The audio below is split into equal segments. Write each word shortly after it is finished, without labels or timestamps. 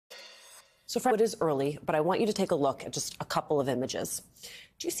So, Fred, it is early, but I want you to take a look at just a couple of images.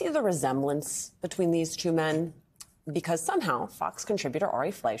 Do you see the resemblance between these two men? Because somehow Fox contributor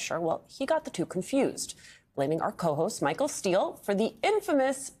Ari Fleisher, well, he got the two confused, blaming our co-host Michael Steele for the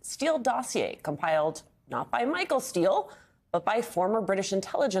infamous Steele dossier compiled not by Michael Steele, but by former British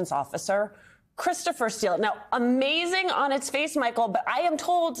intelligence officer Christopher Steele. Now, amazing on its face, Michael, but I am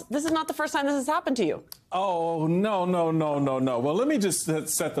told this is not the first time this has happened to you. Oh, no. Well, let me just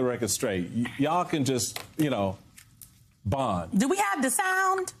set the record straight. Y'all can just, bond. Do we have the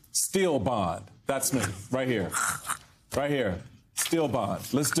sound? Steele bond. That's me, right here. Right here. Steele bond.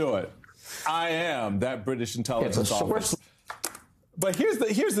 Let's do it. I am that British intelligence officer. But here's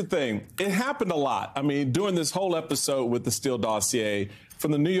the thing. It happened a lot. I mean, during this whole episode with the Steele dossier,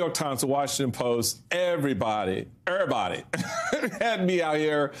 from the New York Times to Washington Post, everybody had me out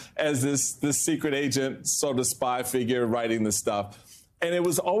here as this secret agent, sort of spy figure writing this stuff. And it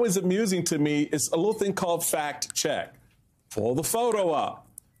was always amusing to me. It's a little thing called fact check. Pull the photo up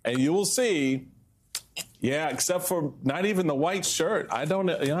and you will see, yeah, except for not even the white shirt.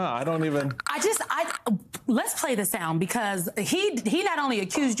 Let's play the sound because he not only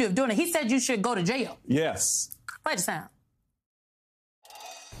accused you of doing it, he said you should go to jail. Yes. Play the sound.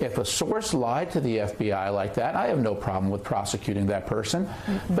 If a source lied to the FBI like that, I have no problem with prosecuting that person.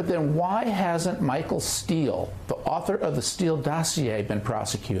 But then why hasn't Michael Steele, the author of the Steele dossier, been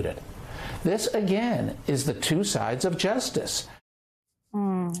prosecuted? This, again, is the two sides of justice.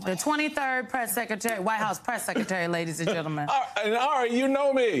 The 23rd press secretary, White House press secretary, ladies and gentlemen. And Ari, you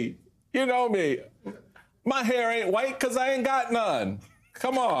know me. You know me. My hair ain't white because I ain't got none.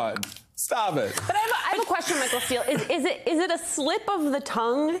 Come on. Stop it. But I have a question, Michael Steele. Is it a slip of the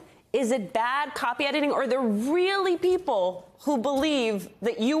tongue? Is it bad copy editing? Or are there really people who believe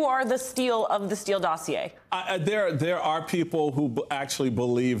that you are the Steele of the Steele dossier? There are people who actually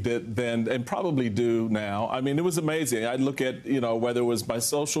believed it then and probably do now. I mean, it was amazing. I look at, whether it was my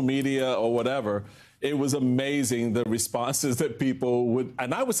social media or whatever, it was amazing the responses that people would,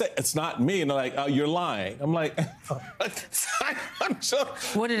 and I would say, it's not me. And they're like, oh, you're lying. I'm like, I'm sure.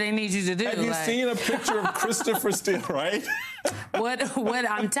 What do they need you to do? Have you seen a picture of Christopher Steele, right? What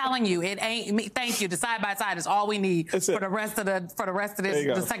I'm telling you, it ain't me. Thank you. The side by side is all we need for the rest of the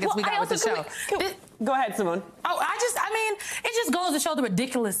seconds we got with the show. Go ahead, Simone. It just goes to show the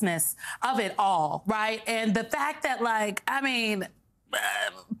ridiculousness of it all, right? And the fact that,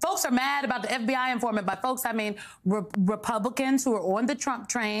 folks are mad about the FBI informant. By folks, I mean Republicans who are on the Trump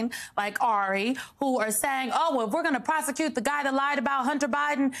train, like Ari, who are saying, oh, well, if we're going to prosecute the guy that lied about Hunter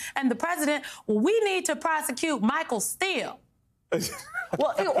Biden and the president, well, we need to prosecute Michael Steele.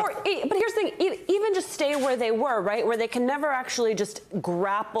 But here's the thing, even just stay where they were, right? Where they can never actually just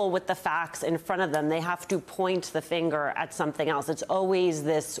grapple with the facts in front of them. They have to point the finger at something else. It's always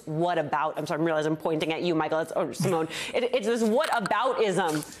this what about, I'm sorry, I realize I'm pointing at you, Michael, or Simone. It's this what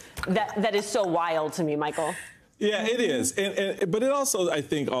about-ism that is so wild to me, Michael. Yeah, it is. But it also, I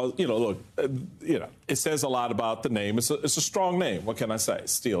think, it says a lot about the name. It's a strong name. What can I say?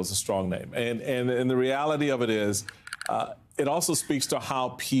 Steele's a strong name. And the reality of it is, it also speaks to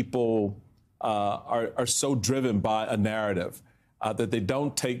how people are so driven by a narrative that they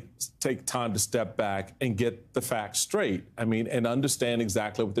don't take time to step back and get the facts straight. I mean, and understand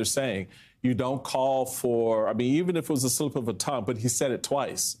exactly what they're saying. You don't call for, even if it was a slip of a tongue, but he said it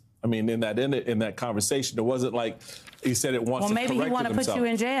twice. I mean, in that conversation, it wasn't like he said it once. Well, maybe he want to put you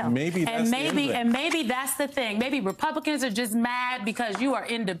in jail. Maybe that's the thing. Maybe Republicans are just mad because you are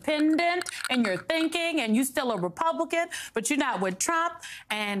independent in your thinking and you still a Republican, but you're not with Trump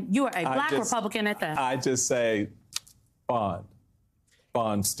and you are a black Republican at that. I just say bond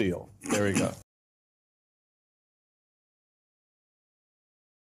Steele. There we go.